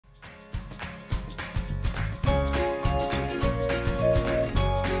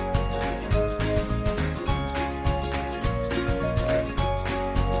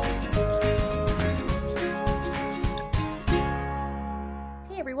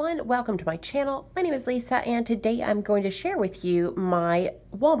everyone, welcome to my channel. My name is Lisa and today I'm going to share with you my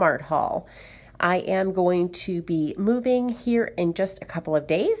Walmart haul. I am going to be moving here in just a couple of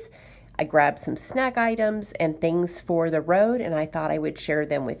days. I grabbed some snack items and things for the road and I thought I would share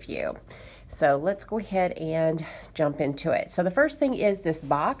them with you. So let's go ahead and jump into it. So the first thing is this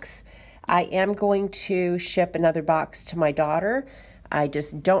box. I am going to ship another box to my daughter. I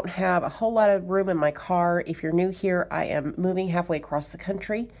just don't have a whole lot of room in my car. If you're new here, I am moving halfway across the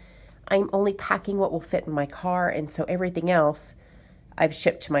country. I'm only packing what will fit in my car, and so everything else I've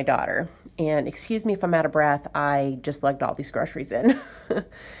shipped to my daughter. And excuse me if I'm out of breath, I just lugged all these groceries in.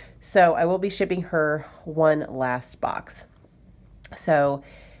 So I will be shipping her one last box. So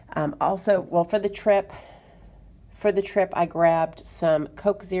also, well, for the trip, I grabbed some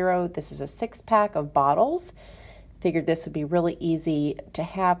Coke Zero. This is a 6-pack of bottles. Figured this would be really easy to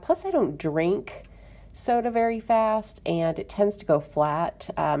have. Plus, I don't drink soda very fast, and it tends to go flat.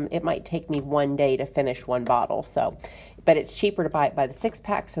 It might take me one day to finish one bottle, but it's cheaper to buy it by the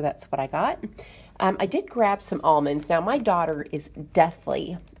 6-pack, so that's what I got. I did grab some almonds. Now, my daughter is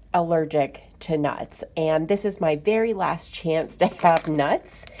deathly allergic to nuts, and this is my very last chance to have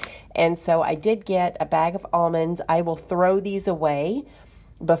nuts, and so I did get a bag of almonds. I will throw these away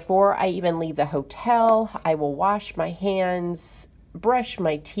before I even leave the hotel. I will wash my hands, brush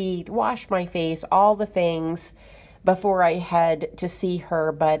my teeth, wash my face, all the things before I head to see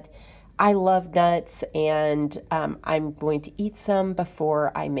her. But I love nuts, and I'm going to eat some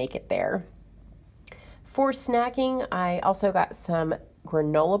before I make it there. For snacking, I also got some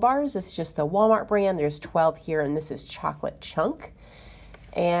granola bars. This is just the Walmart brand. There's 12 here, and this is chocolate chunk.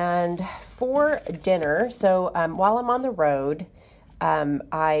 And for dinner, so while I'm on the road,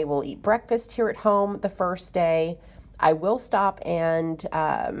 I will eat breakfast here at home the first day. I will stop and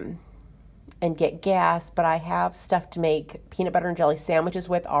get gas, but I have stuff to make peanut butter and jelly sandwiches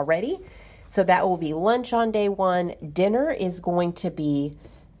with already. So that will be lunch on day one. Dinner is going to be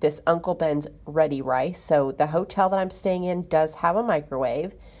this Uncle Ben's Ready Rice. So the hotel that I'm staying in does have a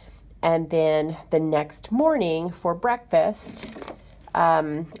microwave. And then the next morning for breakfast,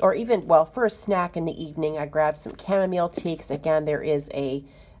 or even, well, for a snack in the evening, I grabbed some chamomile tea because, again, there is a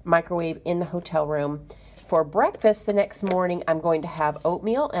microwave in the hotel room. For breakfast the next morning, I'm going to have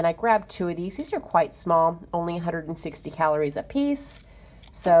oatmeal, and I grabbed 2 of these. These are quite small, only 160 calories a piece.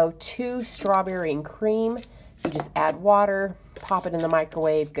 So 2 strawberry and cream. You just add water, pop it in the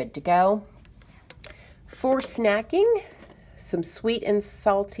microwave, good to go. For snacking, some sweet and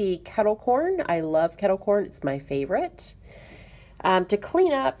salty kettle corn. I love kettle corn. It's my favorite. To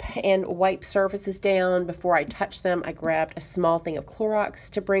clean up and wipe surfaces down before I touch them, I grabbed a small thing of Clorox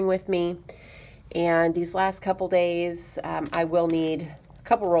to bring with me. And these last couple days, I will need a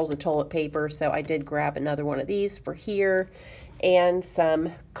couple rolls of toilet paper, so I did grab another one of these for here and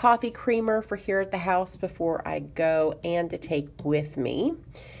some coffee creamer for here at the house before I go and to take with me.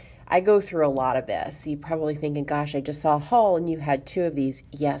 I go through a lot of this. You're probably thinking, gosh, I just saw a haul and you had 2 of these.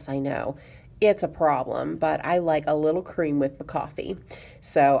 Yes, I know. It's a problem, but I like a little cream with the coffee.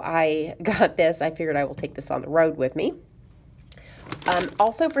 So I got this. I figured I will take this on the road with me.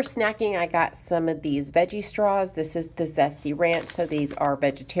 Also for snacking, I got some of these veggie straws. This is the Zesty Ranch, so these are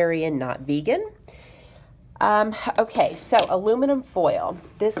vegetarian, not vegan. Okay, so aluminum foil.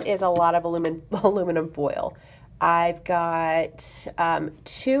 This is a lot of aluminum foil. I've got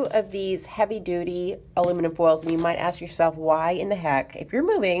 2 of these heavy-duty aluminum foils, and you might ask yourself, why in the heck, if you're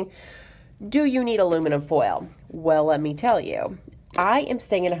moving, do you need aluminum foil? Well, let me tell you. I am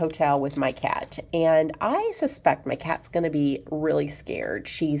staying in a hotel with my cat, and I suspect my cat's going to be really scared.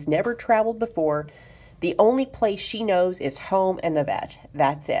 She's never traveled before. The only place she knows is home and the vet.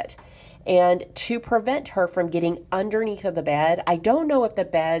 That's it. And to prevent her from getting underneath of the bed, I don't know if the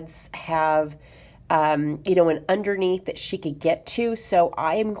beds have, an underneath that she could get to, so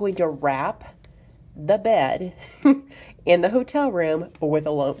I am going to wrap the bed in the hotel room with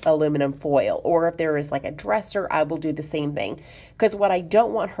aluminum foil, or if there is like a dresser, I will do the same thing, because what I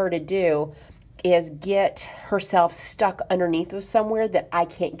don't want her to do is get herself stuck underneath of somewhere that I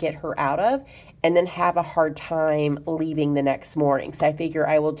can't get her out of and then have a hard time leaving the next morning. So I figure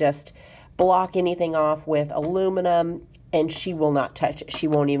I will just block anything off with aluminum and she will not touch it. She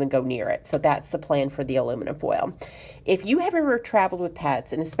won't even go near it. So that's the plan for the aluminum foil. If you have ever traveled with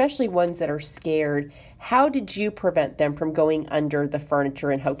pets, and especially ones that are scared, how did you prevent them from going under the furniture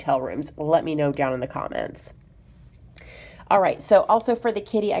in hotel rooms? Let me know down in the comments. All right, so also for the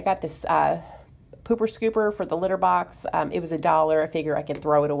kitty, I got this pooper scooper for the litter box. It was $1. I figure I could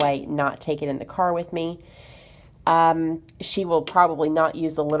throw it away, not take it in the car with me. She will probably not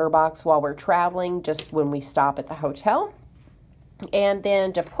use the litter box while we're traveling, just when we stop at the hotel. And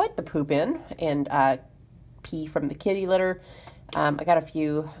then to put the poop in and pee from the kitty litter, I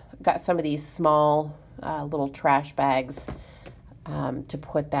got some of these small little trash bags to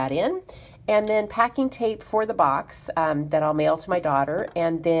put that in. And then packing tape for the box that I'll mail to my daughter.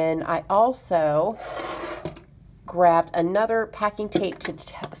 And then I also grabbed another packing tape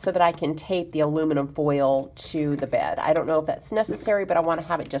so that I can tape the aluminum foil to the bed. I don't know if that's necessary, but I want to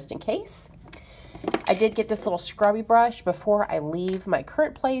have it just in case. I did get this little scrubby brush. Before I leave my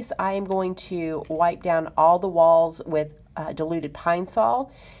current place, I am going to wipe down all the walls with diluted Pine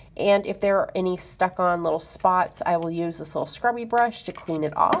Sol. And if there are any stuck on little spots, I will use this little scrubby brush to clean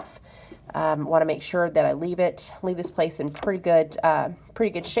it off. Want to make sure that I leave this place in pretty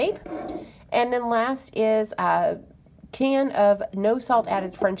good shape. And then last is a can of no salt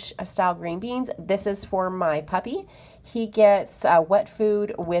added French style green beans. This is for my puppy. He gets wet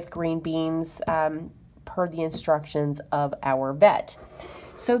food with green beans per the instructions of our vet.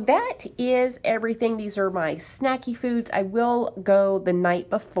 So that is everything. These are my snacky foods. I will go the night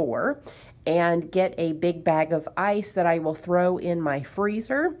before and get a big bag of ice that I will throw in my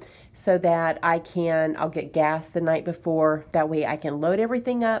freezer so that I'll get gas the night before. That way I can load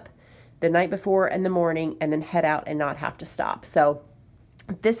everything up the night before in the morning and then head out and not have to stop. So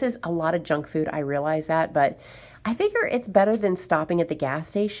this is a lot of junk food. I realize that, but I figure it's better than stopping at the gas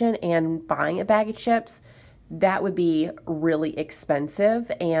station and buying a bag of chips. That would be really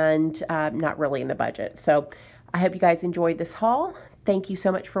expensive and not really in the budget. So I hope you guys enjoyed this haul. Thank you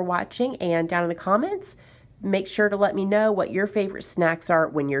so much for watching, and down in the comments, make sure to let me know what your favorite snacks are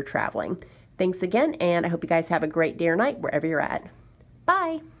when you're traveling. Thanks again, and I hope you guys have a great day or night wherever you're at.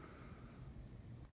 Bye.